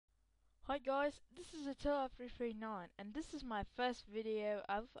Hi guys, this is Attila339 and this is my first video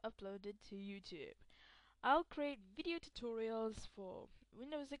I've uploaded to YouTube. I'll create video tutorials for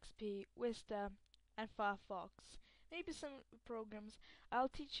Windows XP, Vista, and Firefox. Maybe some programs. I'll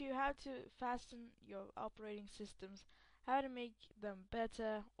teach you how to fasten your operating systems, how to make them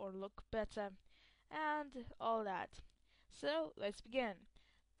better or look better, and all that. So let's begin.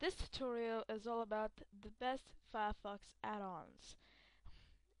 This tutorial is all about the best Firefox add-ons.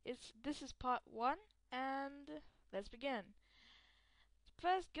 This is part 1 and let's begin.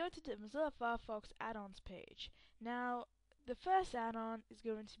 First, go to the Mozilla Firefox add-ons page. Now, the first add-on is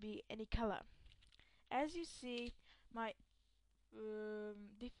going to be Anycolor. As you see, my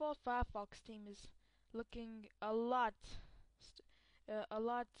default Firefox theme is looking a lot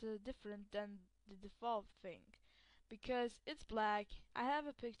different than the default thing because it's black. I have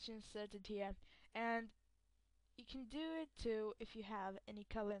a picture inserted here, and you can do it too if you have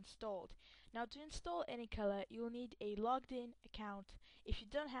Anycolor installed. Now, to install Anycolor, you'll need a logged in account. If you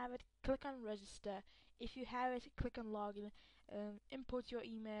don't have it, click on register. If you have it, click on login, input your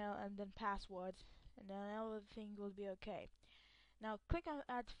email and then password, and then everything will be okay. Now click on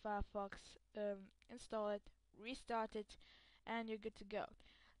add to Firefox, install it, restart it, and you're good to go.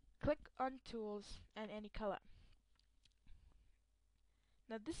 Click on tools and Anycolor.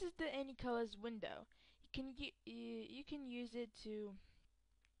 Now this is the Anycolor's window. You can use it to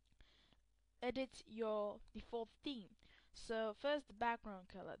edit your default theme. So first, the background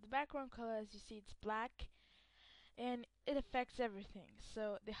color. The background color, as you see, it's black and it affects everything.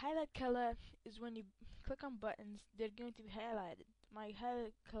 So the highlight color is when you click on buttons, they're going to be highlighted. My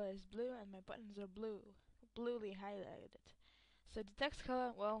highlight color is blue and my buttons are bluely highlighted. So the text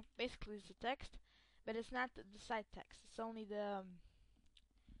color, well, basically it's the text, but it's not the site text. It's only the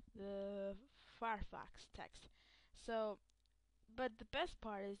Firefox text. So, but the best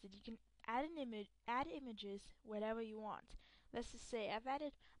part is that you can add images wherever you want. Let's just say I've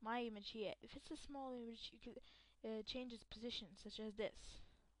added my image here. If it's a small image, you could change its position, such as this.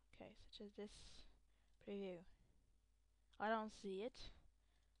 Okay, such as this preview. I don't see it.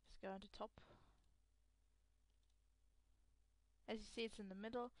 Let's go on the top. As you see, it's in the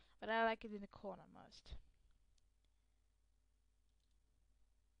middle, but I like it in the corner most.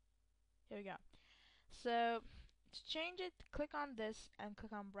 Here we go. So, to change it, click on this and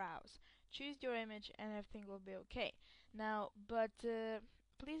click on browse. Choose your image and everything will be okay. Now, but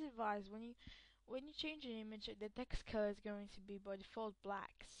please advise, when you change an image, the text color is going to be by default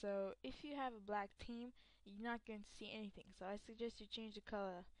black. So if you have a black theme, you're not going to see anything. So I suggest you change the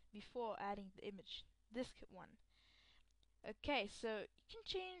color before adding the image. This one. Okay, so you can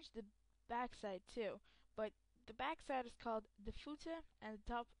change the backside too, but the backside is called the footer and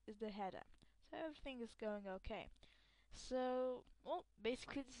the top is the header. So everything is going okay. So, well,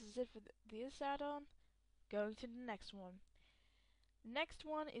 basically this is it for this add-on. Going to the next one. The next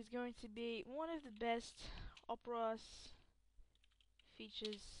one is going to be one of the best Opera's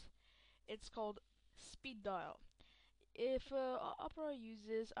features. It's called Speed Dial. If Opera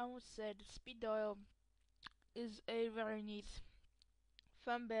uses, I would say that Speed Dial is a very neat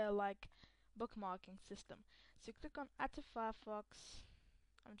thumbnail-like bookmarking system. So click on Add to Firefox.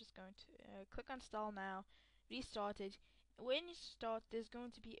 I'm just going to click on Install now, restart it. When you start, there's going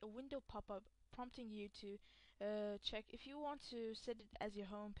to be a window pop-up prompting you to check if you want to set it as your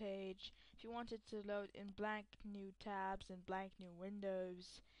home page, if you want it to load in blank new tabs and blank new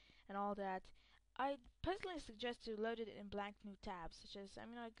windows and all that. I personally suggest to load it in blank new tabs, such as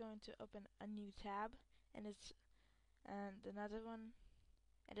I'm not going to open a new tab and another one,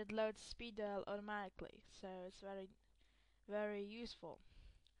 and it loads speed dial automatically, so it's very useful.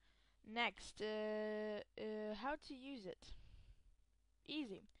 Next, how to use it.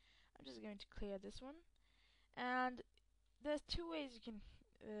 Easy. I'm just going to clear this one, and there's two ways you can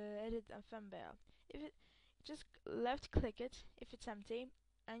edit a thumbnail. If it just left click it if it's empty,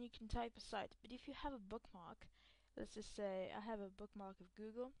 and you can type a site. But if you have a bookmark, let's just say I have a bookmark of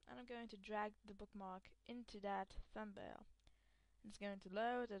Google, and I'm going to drag the bookmark into that thumbnail. It's going to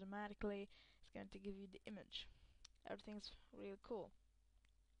load automatically. It's going to give you the image. Everything's really cool.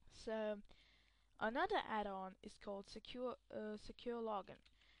 So another add-on is called Secure Login.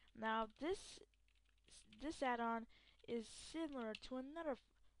 Now this add-on is similar to another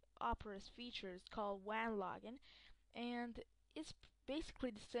Opera's features called WAN Login, and it's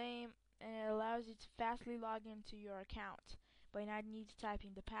basically the same, and it allows you to fastly log into your account by not need to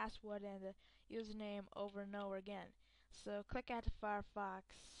typing the password and the username over and over again. So click Add to Firefox,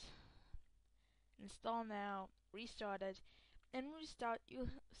 install now, restart it, and when you start, you'll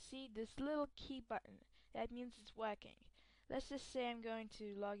see this little key button. That means it's working. let's just say I'm going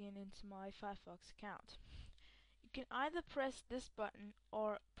to log in into my Firefox account. You can either press this button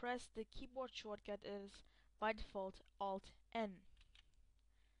or press the keyboard shortcut as by default Alt N.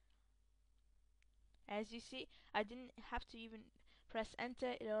 As you see, I didn't have to even press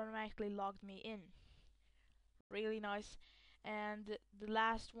enter, it automatically logged me in. Really nice. And the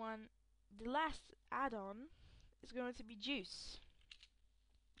last one, the last add-on is going to be Juice.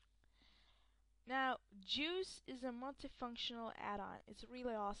 Now, Juice is a multifunctional add-on. It's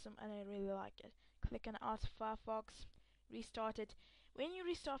really awesome and I really like it. Click on Out Firefox, restart it. When you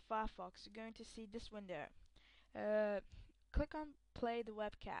restart Firefox, you're going to see this window. Click on Play the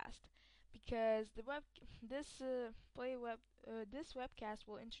Webcast because this webcast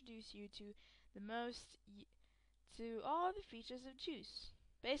will introduce you to all the features of Juice.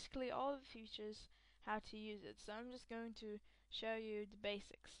 Basically, all the features, how to use it. So I'm just going to show you the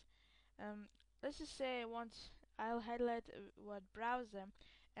basics. Let's just say I'll highlight what browser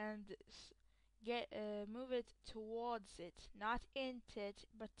and move it towards it, not into it,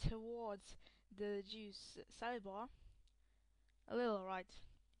 but towards the Juice sidebar. A little right.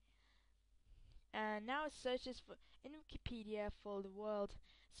 And now it searches in Wikipedia for the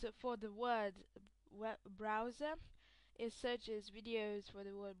word web browser. It searches videos for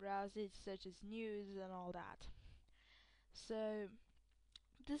the word browser. It searches news and all that. So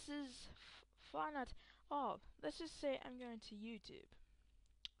this is far not. Oh, let's just say I'm going to YouTube.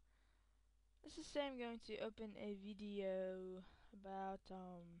 Let's just say I'm going to open a video about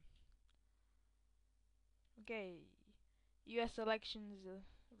okay, U.S. elections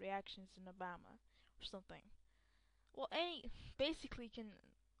reactions in Obama or something. Well, basically can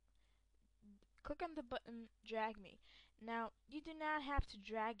click on the button drag me. Now you do not have to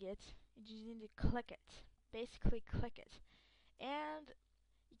drag it, you just need to click it. Basically click it. And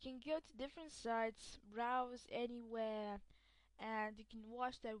you can go to different sites, browse anywhere, and you can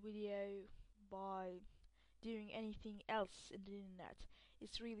watch that video by doing anything else in the internet.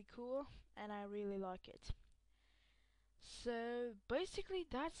 It's really cool and I really like it. So basically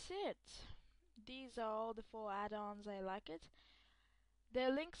that's it. These are all the 4 add-ons. I like it.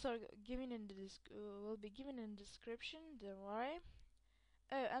 Their links are given in the will be given in the description, don't worry.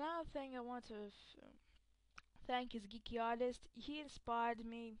 Oh, another thing I want to thank is Geeky Artist. He inspired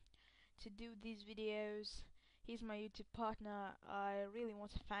me to do these videos. He's my YouTube partner. I really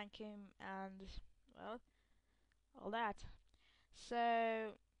want to thank him and, well, all that.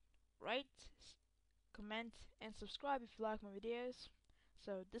 So, rate, comment, and subscribe if you like my videos.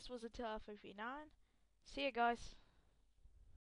 So, this was a 539. See you guys.